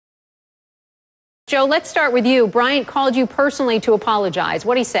Joe, let's start with you. Bryant called you personally to apologize.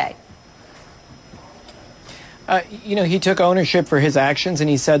 What did he say? He took ownership for his actions, and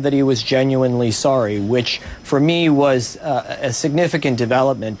he said that he was genuinely sorry, which for me was a significant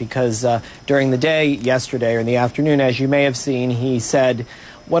development because during the day yesterday or in the afternoon, as you may have seen, he said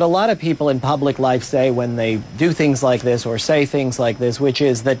what a lot of people in public life say when they do things like this or say things like this, which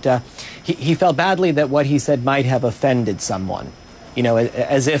is that he felt badly that what he said might have offended someone.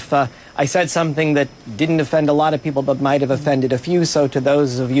 As if I said something that didn't offend a lot of people but might have offended a few. So to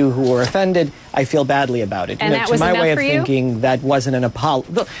those of you who were offended, I feel badly about it. And that was enough for you? To my way of thinking, that wasn't an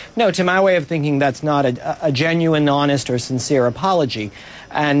apology. No, to my way of thinking, that's not a genuine, honest, or sincere apology.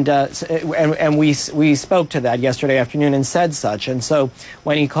 And we spoke to that yesterday afternoon and said such. And so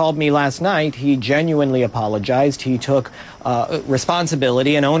when he called me last night, he genuinely apologized. He took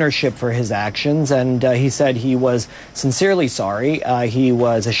responsibility and ownership for his actions, and he said he was sincerely sorry. He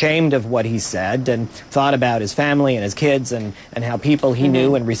was ashamed of what he said and thought about his family and his kids and how people he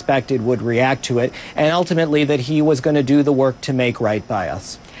knew and respected would react to it, and ultimately that he was going to do the work to make right by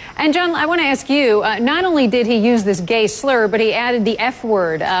us. And, John, I want to ask you, not only did he use this gay slur, but he added the F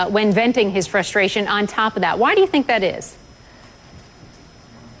word when venting his frustration on top of that. Why do you think that is?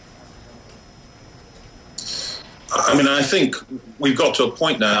 I mean, I think we've got to a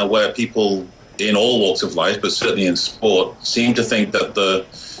point now where people in all walks of life, but certainly in sport, seem to think that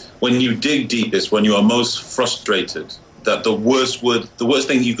when you dig deepest, when you are most frustrated, that the worst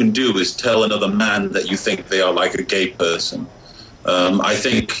thing you can do is tell another man that you think they are like a gay person. I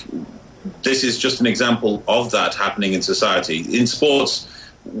think this is just an example of that happening in society. In sports,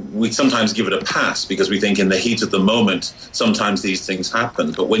 we sometimes give it a pass because we think in the heat of the moment, sometimes these things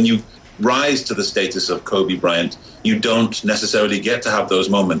happen. But when you rise to the status of Kobe Bryant, you don't necessarily get to have those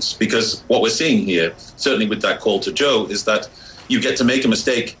moments, because what we're seeing here, certainly with that call to Joe, is that you get to make a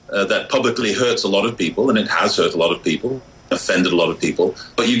mistake that publicly hurts a lot of people, and it has hurt a lot of people, offended a lot of people,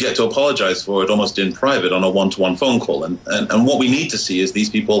 but you get to apologize for it almost in private on a one-to-one phone call. And what we need to see is these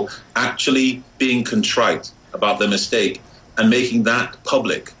people actually being contrite about their mistake and making that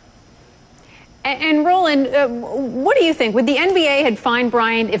public. And Roland, what do you think? Would the NBA had fined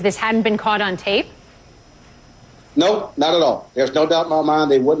Bryant if this hadn't been caught on tape? No, not at all. There's no doubt in my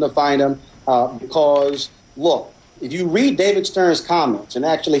mind they wouldn't have fined him because, look, if you read David Stern's comments, and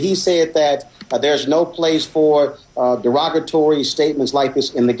actually he said that there's no place for derogatory statements like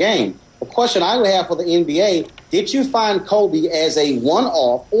this in the game. The question I would have for the NBA, did you find Kobe as a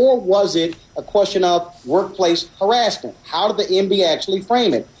one-off, or was it a question of workplace harassment? How did the NBA actually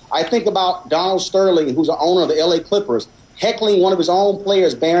frame it? I think about Donald Sterling, who's the owner of the LA Clippers, heckling one of his own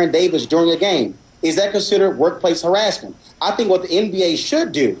players, Baron Davis, during a game. Is that considered workplace harassment? I think what the NBA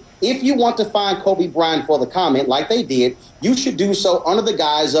should do, if you want to fine Kobe Bryant for the comment like they did, you should do so under the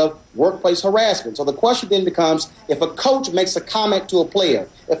guise of workplace harassment. So the question then becomes, if a coach makes a comment to a player,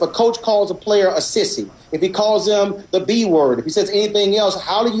 if a coach calls a player a sissy, if he calls them the B word, if he says anything else,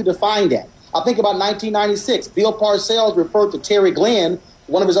 how do you define that? I think about 1996. Bill Parcells referred to Terry Glenn,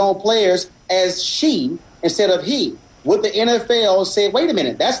 one of his own players, as she instead of he. Would the NFL say, wait a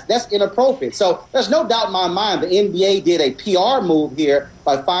minute, that's inappropriate? So there's no doubt in my mind the NBA did a PR move here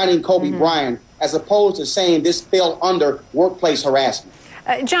by fining Kobe Bryant, as opposed to saying this fell under workplace harassment.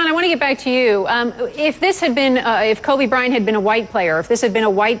 John, I want to get back to you. If this had been, if Kobe Bryant had been a white player, if this had been a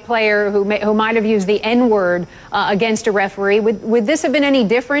white player who might have used the N-word against a referee, would this have been any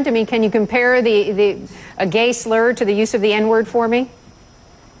different? I mean, can you compare a gay slur to the use of the N-word for me?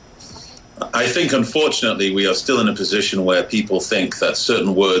 I think, unfortunately, we are still in a position where people think that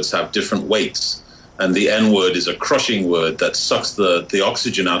certain words have different weights, and the N-word is a crushing word that sucks the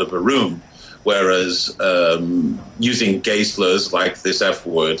oxygen out of a room, whereas using gay slurs like this F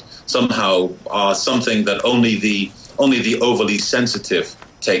word somehow are something that only the overly sensitive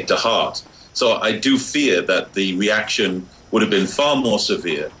take to heart. So I do fear that the reaction would have been far more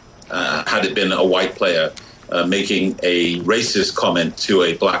severe had it been a white player making a racist comment to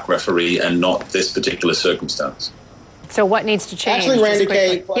a black referee and not this particular circumstance. So what needs to change? Actually,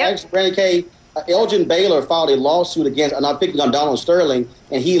 Randy Kay, Elgin Baylor filed a lawsuit against, and I'm picking on Donald Sterling,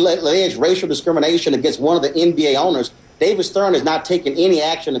 and he alleged racial discrimination against one of the NBA owners. David Stern has not taken any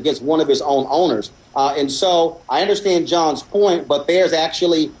action against one of his own owners. And so I understand John's point, but there's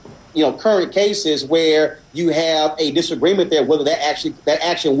actually, current cases where you have a disagreement there whether that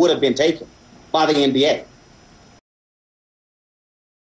action would have been taken by the NBA.